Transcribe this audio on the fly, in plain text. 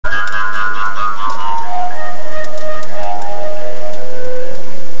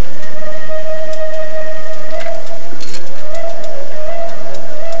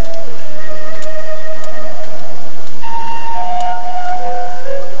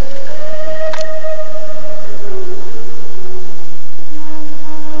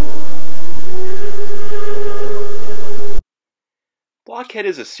Blockhead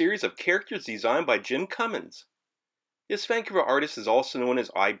is a series of characters designed by Jim Cummins. This Vancouver artist is also known as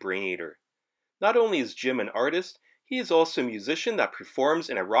iBrainator. Not only is Jim an artist, he is also a musician that performs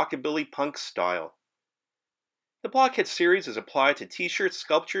in a rockabilly punk style. The Blockhead series is applied to t-shirts,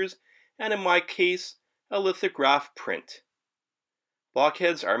 sculptures, and in my case, a lithograph print.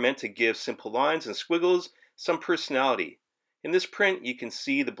 Blockheads are meant to give simple lines and squiggles some personality. In this print, you can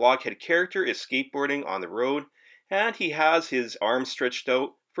see the Blockhead character is skateboarding on the road, and he has his arms stretched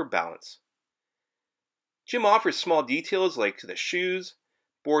out for balance. Jim offers small details like the shoes,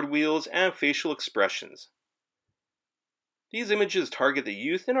 board wheels, and facial expressions. These images target the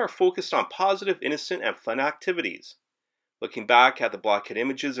youth and are focused on positive, innocent, and fun activities. Looking back at the Blockhead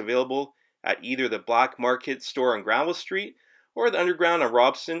images available at either the Black Market store on Granville Street or the Underground on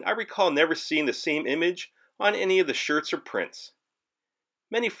Robson, I recall never seeing the same image on any of the shirts or prints.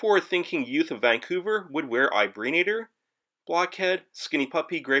 Many forward-thinking youth of Vancouver would wear iBrainator, Blockhead, Skinny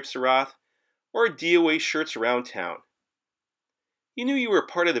Puppy, Grapes of Wrath, or DOA shirts around town. You knew you were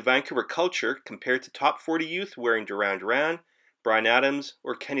part of the Vancouver culture compared to top 40 youth wearing Duran Duran, Bryan Adams,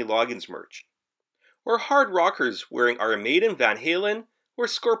 or Kenny Loggins merch. Or hard rockers wearing Iron Maiden, Van Halen, or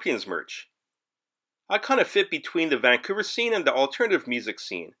Scorpions merch. I kind of fit between the Vancouver scene and the alternative music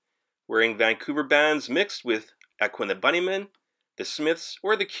scene, wearing Vancouver bands mixed with Echo and the Bunnymen, the Smiths,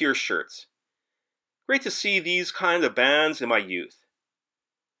 or the Cure shirts. Great to see these kind of bands in my youth.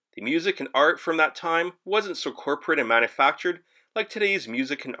 The music and art from that time wasn't so corporate and manufactured like today's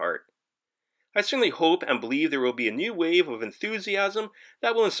music and art. I certainly hope and believe there will be a new wave of enthusiasm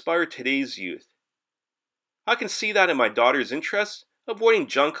that will inspire today's youth. I can see that in my daughter's interests, avoiding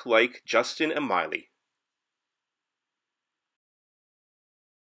junk like Justin and Miley.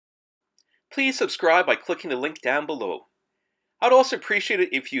 Please subscribe by clicking the link down below. I'd also appreciate it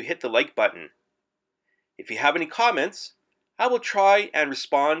if you hit the like button. If you have any comments, I will try and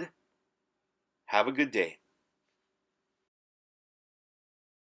respond. Have a good day.